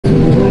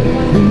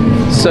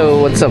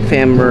What's up,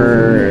 fam?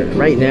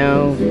 Right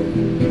now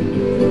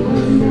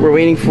we're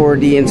waiting for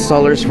the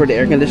installers for the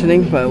air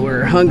conditioning, but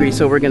we're hungry,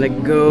 so we're gonna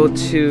go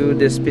to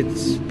this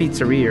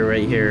pizzeria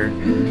right here.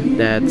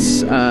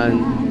 That's a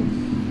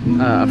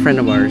friend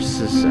of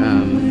ours.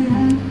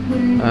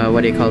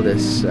 What do you call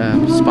this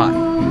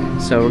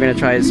spot? So we're gonna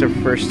try this our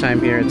first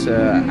time here. It's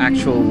a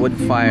actual wood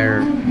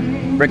fire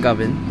brick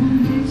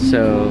oven.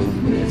 So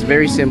it's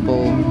very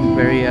simple,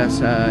 very it's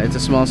a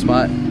small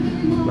spot,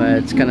 but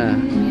it's kind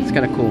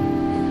of cool.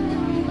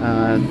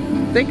 I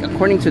think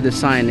according to the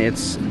sign,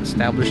 it's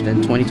established in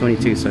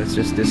 2022, so it's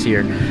just this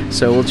year.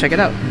 So we'll check it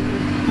out.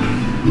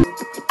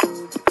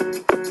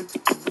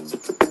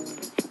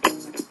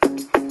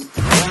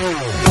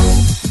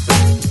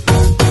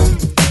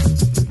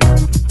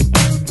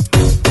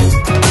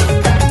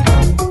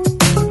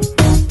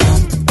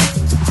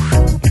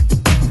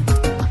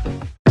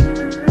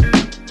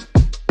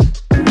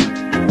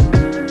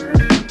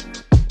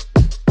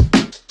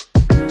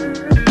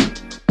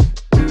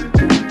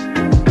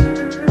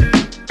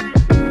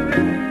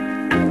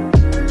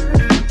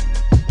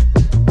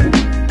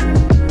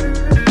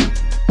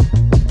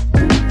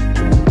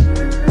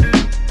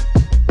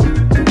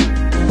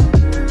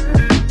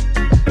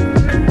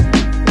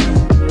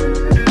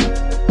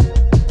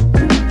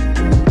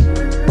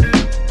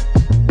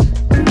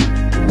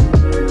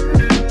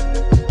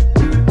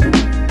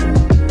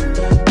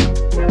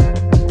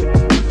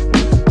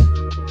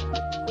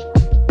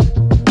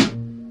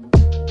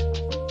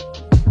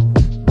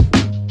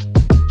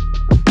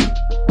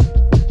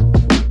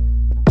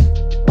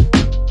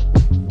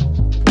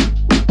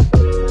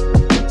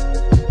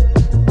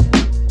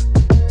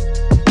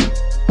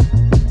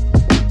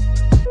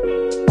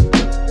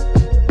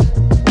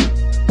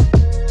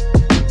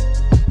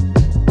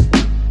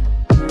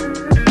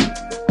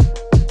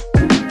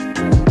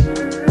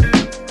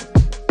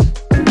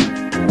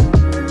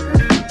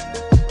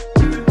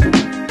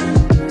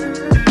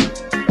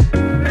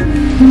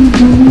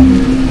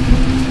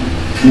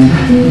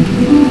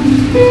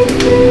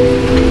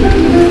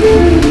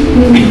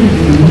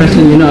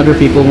 Preston, you know other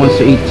people wants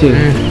to eat too.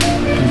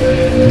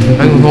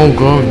 I'm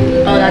homegrown.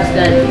 Oh, that's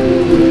good.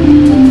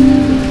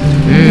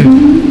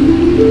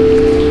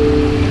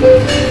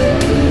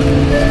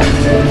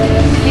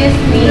 Excuse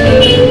me.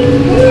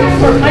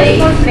 For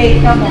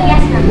plate, come on.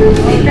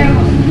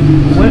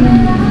 What?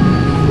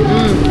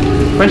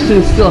 Preston,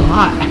 it's still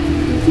hot.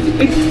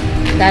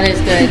 That is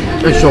good.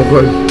 It's so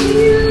good.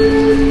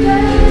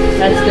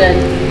 That's good.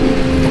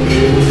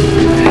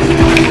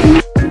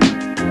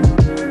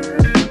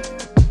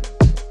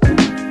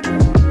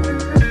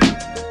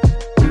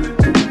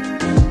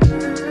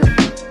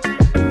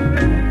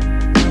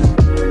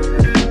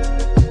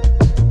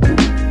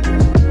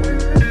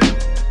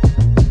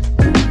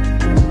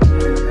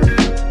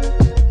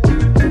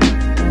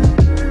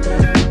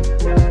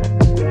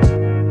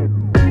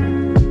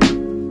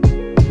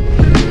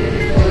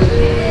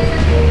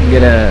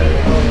 Gotta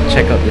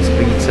check out this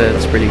pizza,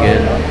 it's pretty good.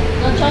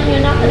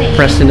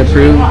 Preston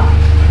approved.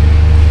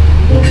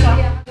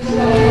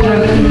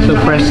 So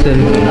Preston,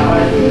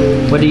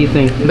 what do you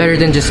think? Better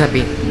than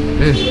Giuseppe.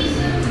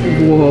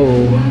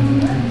 Whoa,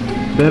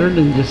 better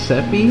than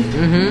Giuseppe?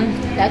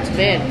 That's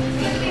big.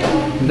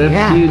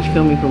 That's huge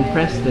coming from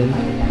Preston.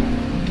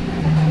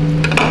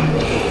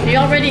 We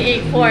already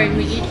ate 4 and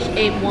we each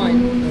ate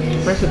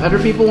 1. Preston, other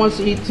people wants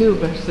to eat too,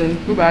 Preston.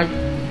 Too bad.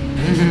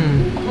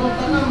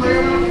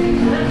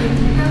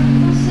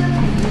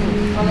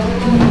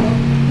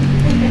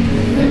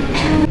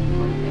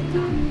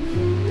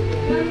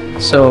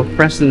 So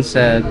Preston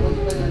said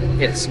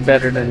it's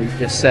better than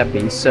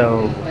Giuseppe,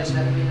 so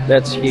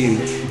that's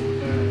huge.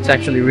 It's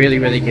actually really,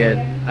 really good,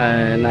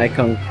 and I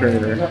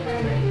concur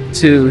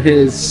to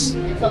his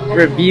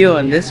review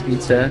on this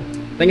pizza.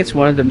 I think it's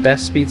one of the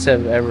best pizza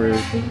I've ever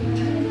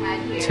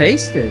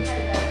tasted.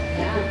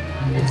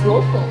 It's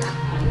local.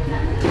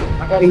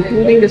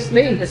 Including the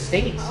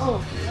steaks.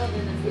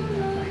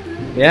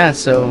 Yeah,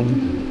 so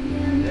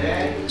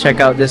check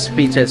out this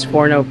pizza. It's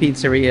Forno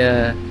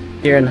Pizzeria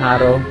here in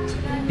Haro,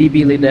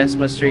 DB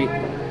Ledesma Street.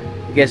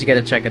 You guys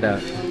gotta check it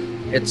out.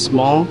 It's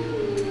small.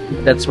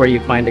 That's where you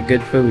find the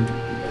good food.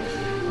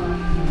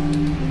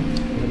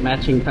 The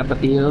matching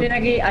tapatio.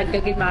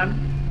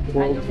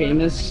 World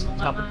famous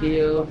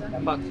tapatio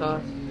hot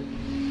sauce.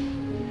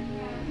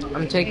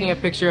 I'm taking a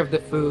picture of the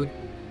food.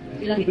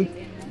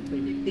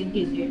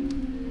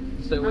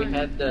 So we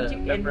had the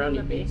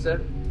pepperoni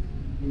pizza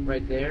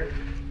right there.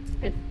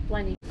 It's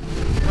plenty.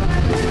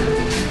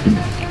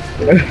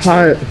 It's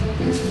hot.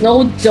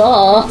 No,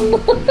 duh.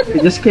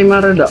 It just came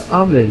out of the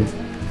oven.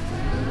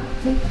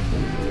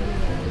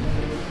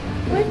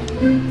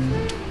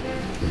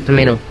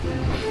 Tomato.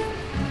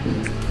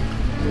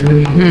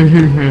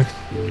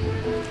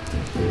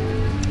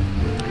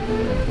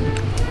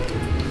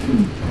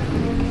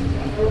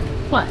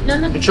 What? No,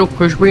 no. It's so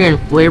crispy and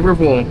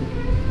flavorful.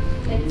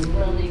 It's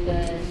really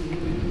good.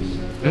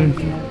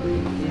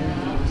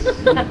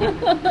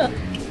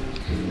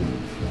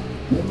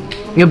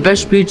 Your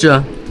best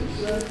pizza.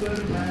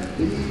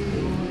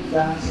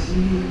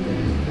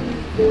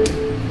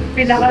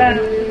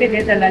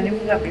 Pinaka-pinadala niyo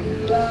gabi.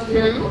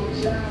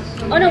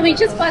 Oh no, we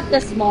just bought the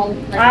small.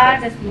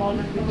 The small.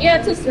 Yeah,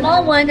 it's a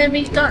small one, and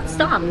we got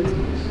stopped.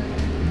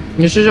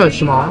 This is a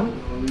small.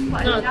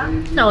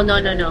 No,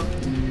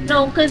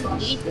 because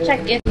you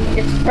check it.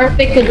 It's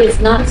perfect because it's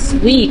not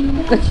sweet.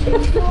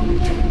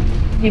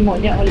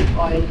 Pneumonia olive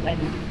oil and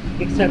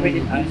extra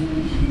virgin oil.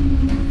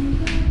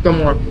 Some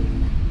more.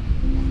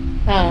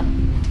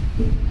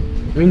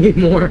 We need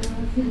more.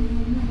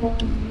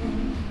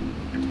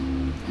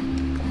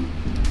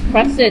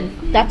 Preston,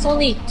 that's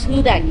only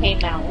 2 that came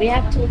out. We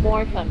have 2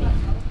 more coming.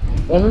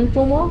 Only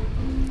 2 more?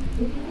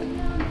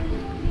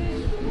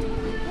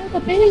 Oh, the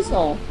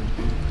basil.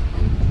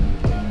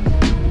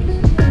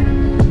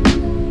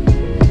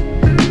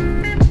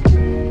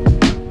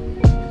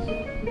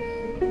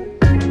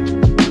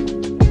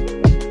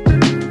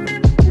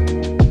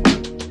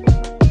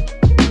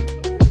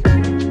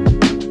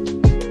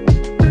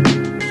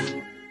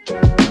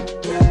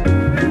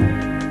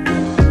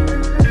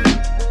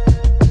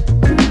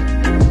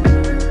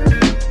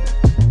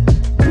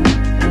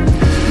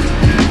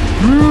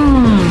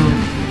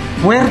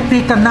 Puwerti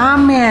ka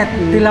namit,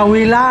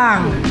 tilawi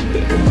lang.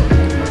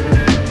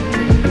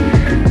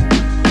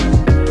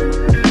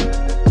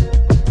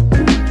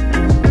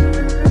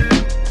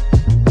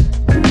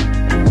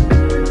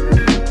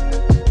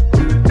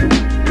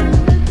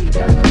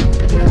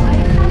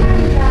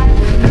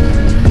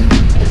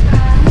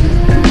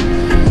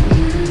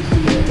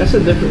 That's the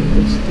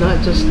difference. It's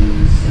not just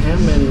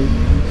ham and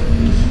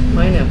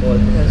pineapple. It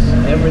has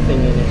everything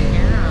in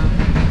it.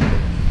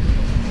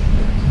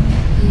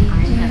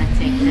 I'm gonna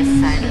take this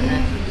side of it.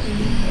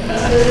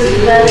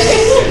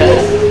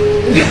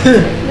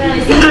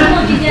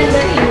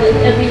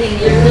 Everything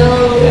is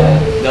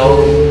No.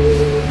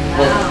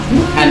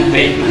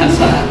 Handmade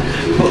masa.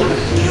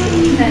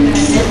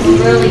 It's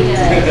really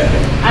good.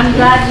 I'm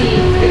glad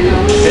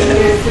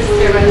your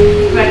sister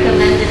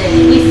recommended it.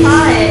 We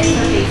saw it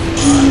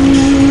on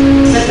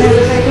Facebook, but I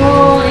was like,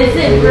 oh, is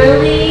it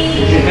really?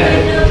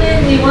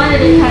 We wanted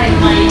to try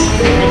mine.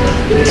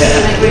 It's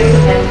really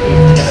good.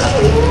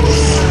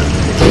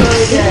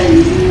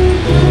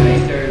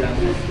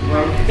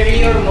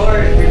 3 or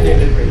more for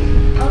delivery.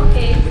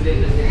 Okay. What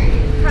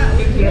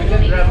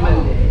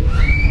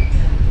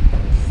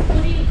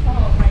do you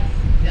call?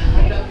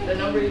 The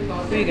number you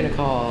call. Who are you gonna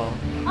call?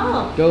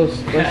 Oh.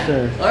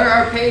 Ghoster. Or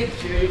our page.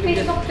 You can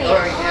just, Facebook page. or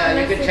Oh, you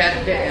can that's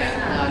chat it.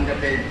 it on the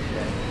page.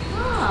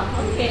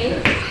 Oh, okay.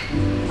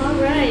 All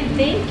right.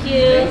 Thank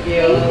you. Thank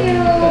you.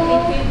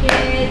 Thank you,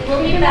 kid.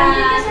 We'll be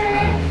back.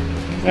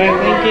 Alright,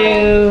 thank you.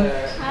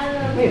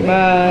 Hello.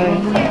 Bye.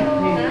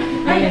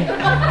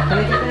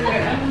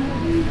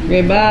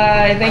 Okay,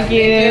 bye. Thank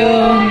you.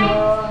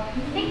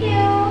 Thank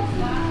you.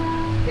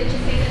 Did you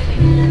say that?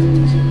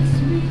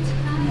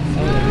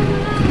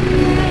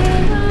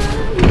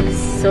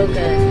 So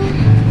good.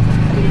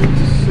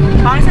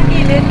 Parang sa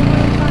gilid.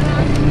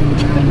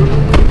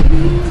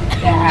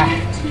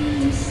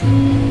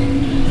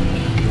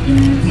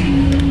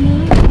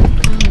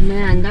 Oh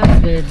man, that's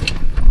good.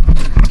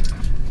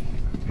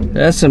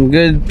 That's some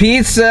good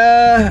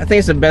pizza. I think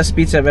it's the best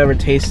pizza I've ever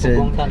tasted.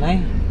 Tugong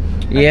tanay.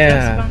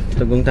 Yeah,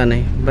 tugong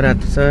tanay.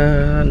 Barat sa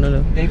ano.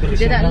 Did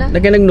that lang?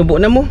 Lagyan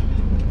nagnubo na mo.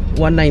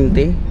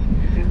 190.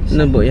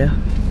 Nubo ya.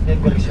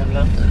 Decoration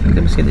lang.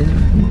 Tapos ka din.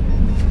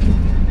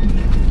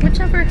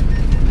 Whichever.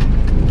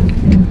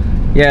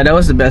 Yeah, that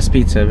was the best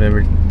pizza I've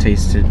ever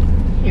tasted.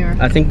 Here.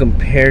 I think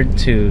compared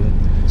to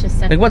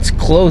Just like what's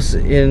close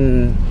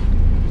in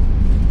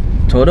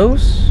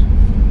Toto's?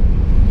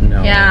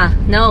 No. Yeah,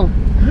 no.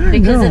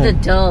 Because of the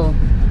dough.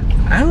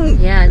 I don't.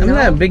 Yeah, I'm no.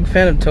 not a big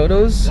fan of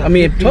Toto's. I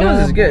mean,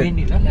 Toto's is good.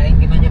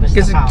 Because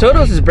Because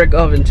Toto's is brick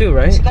oven too,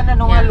 right? Kasi ka na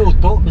nung Yeah.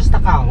 luto, basta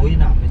kahoy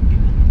namin.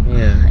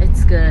 Yeah.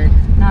 It's good.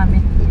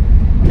 Namin.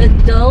 The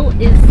dough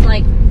is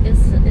like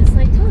it's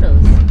like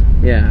Toto's.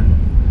 Yeah.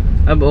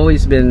 I've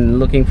always been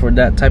looking for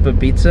that type of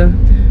pizza.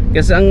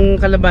 Kasi ang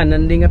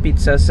kalabanan din nga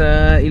pizza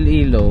sa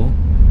Iloilo,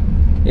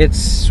 it's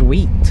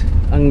sweet.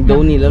 Ang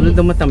dough nila, wala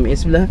daw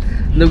matamis, wala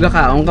luga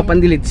kaong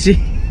kapandilitsi.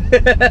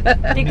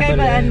 Hindi kayo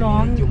ba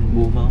ano?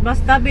 Jumbo mo.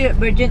 Basta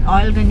virgin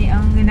oil gani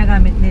ang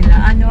ginagamit nila.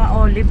 Ano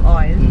olive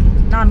oil.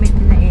 Namit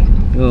nila eh.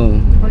 Oh.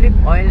 Olive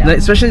oil.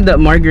 Especially the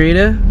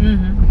margarita.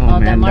 Oh, Oh,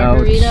 the man,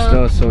 margarita.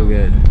 that was so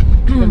good.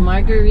 The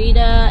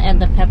margarita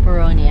and the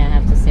pepperoni, I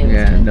have to say, was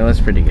Yeah, good. that was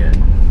pretty good.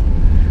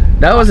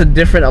 That was a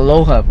different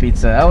Aloha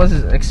pizza. I was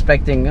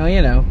expecting,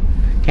 you know,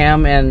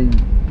 ham and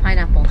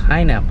Pineapple.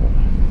 pineapple.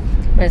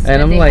 But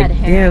And I'm they like,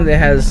 had damn, ham. it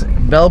has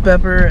bell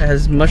pepper, it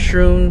has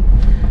mushroom.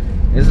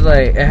 It's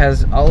like, it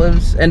has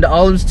olives, and the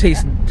olives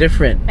taste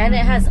different. And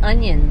it has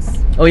onions.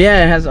 Oh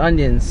yeah, it has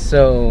onions.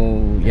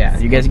 So yeah,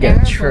 you guys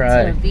gotta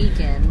try. To a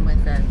vegan with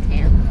the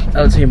ham.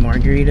 I would say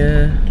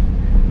margarita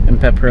and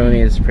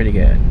pepperoni is pretty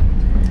good.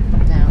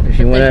 No. If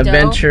you But want the to dough-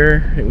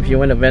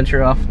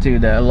 venture off to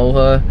the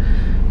Aloha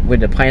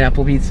with the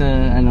pineapple pizza,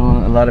 I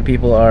know a lot of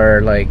people are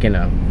like, you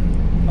know,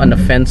 on the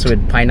fence with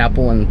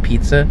pineapple and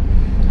pizza.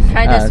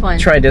 Try this one.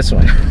 Try this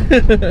one.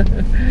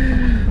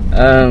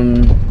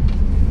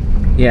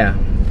 Yeah.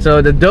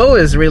 So the dough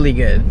is really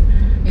good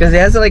because it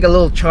has like a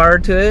little char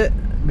to it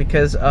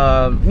because you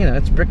know,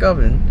 it's brick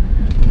oven.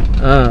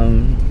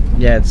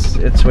 Yeah,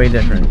 it's way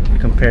different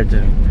compared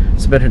to.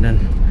 It's better than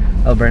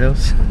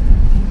Alberto's.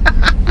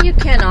 You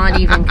cannot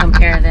even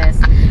compare this.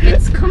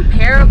 It's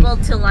comparable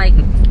to like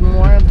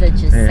more of the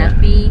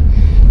Giuseppe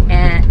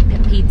and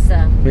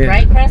pizza, Yeah.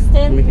 right,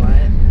 Preston?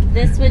 What?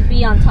 This would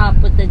be on top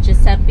with the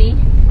Giuseppe.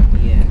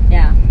 Yeah.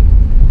 Yeah,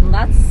 and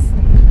that's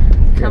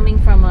coming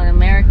from an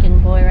American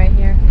boy right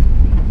here.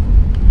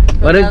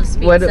 Who loves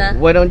pizza.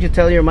 Why don't you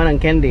tell your Manang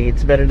Candy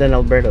it's better than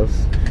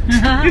Alberto's?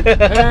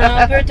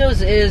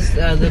 Alberto's is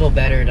a little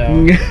better though.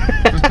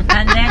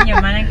 And then your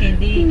Manang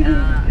Candy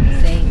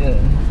say,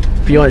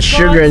 If you want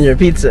sugar in your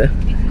pizza.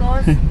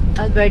 because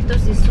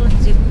Alberto's is so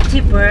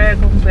cheaper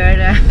compared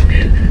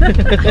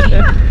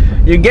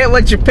You get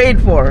what you paid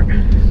for.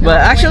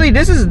 But actually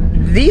this is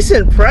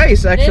decent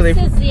price actually.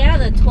 This is, yeah,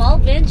 the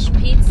 12-inch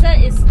pizza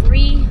is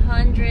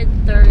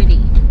 $330.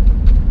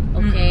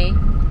 Okay,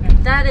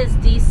 that is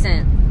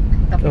decent.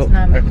 Tapos Oh,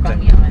 namin architect.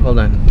 pang yaman. Hold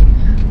on.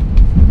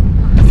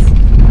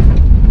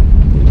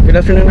 Good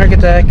afternoon,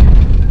 architect.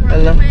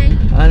 Hello.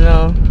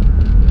 Ano?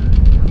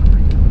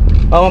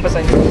 Oh,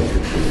 mapasahin.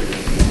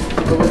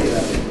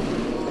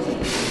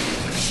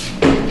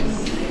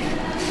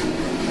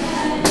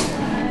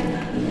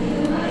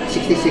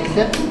 66,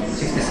 sir?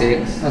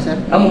 66. Ah, sir?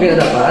 Mungkin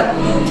na dapat?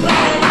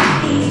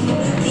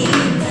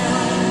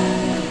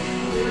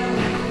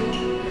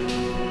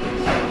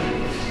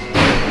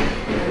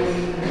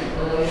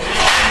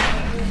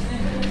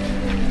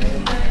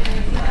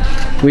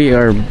 We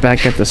are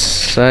back at the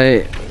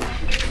site,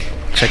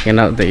 checking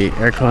out the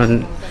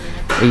aircon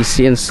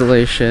AC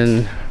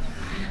installation.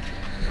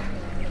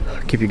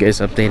 I'll keep you guys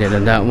updated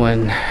on that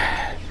one.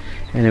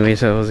 Anyways,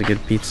 that was a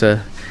good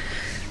pizza.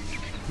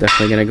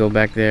 Definitely gonna go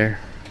back there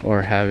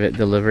or have it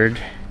delivered.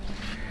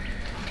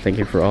 Thank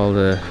you for all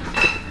the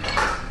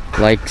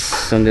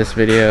likes on this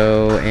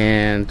video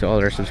and to all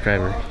our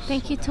subscribers.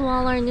 Thank you to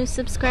all our new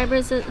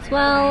subscribers as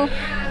well.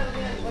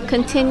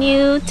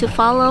 Continue to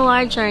follow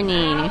our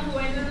journey.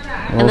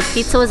 And the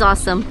pizza was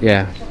awesome.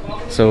 Yeah.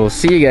 So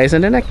see you guys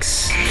in the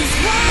next.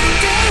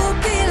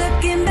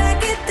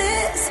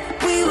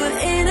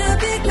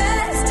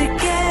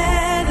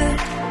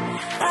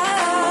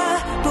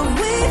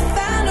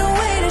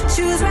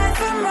 Choose right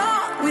from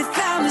wrong. We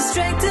found the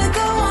strength to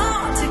go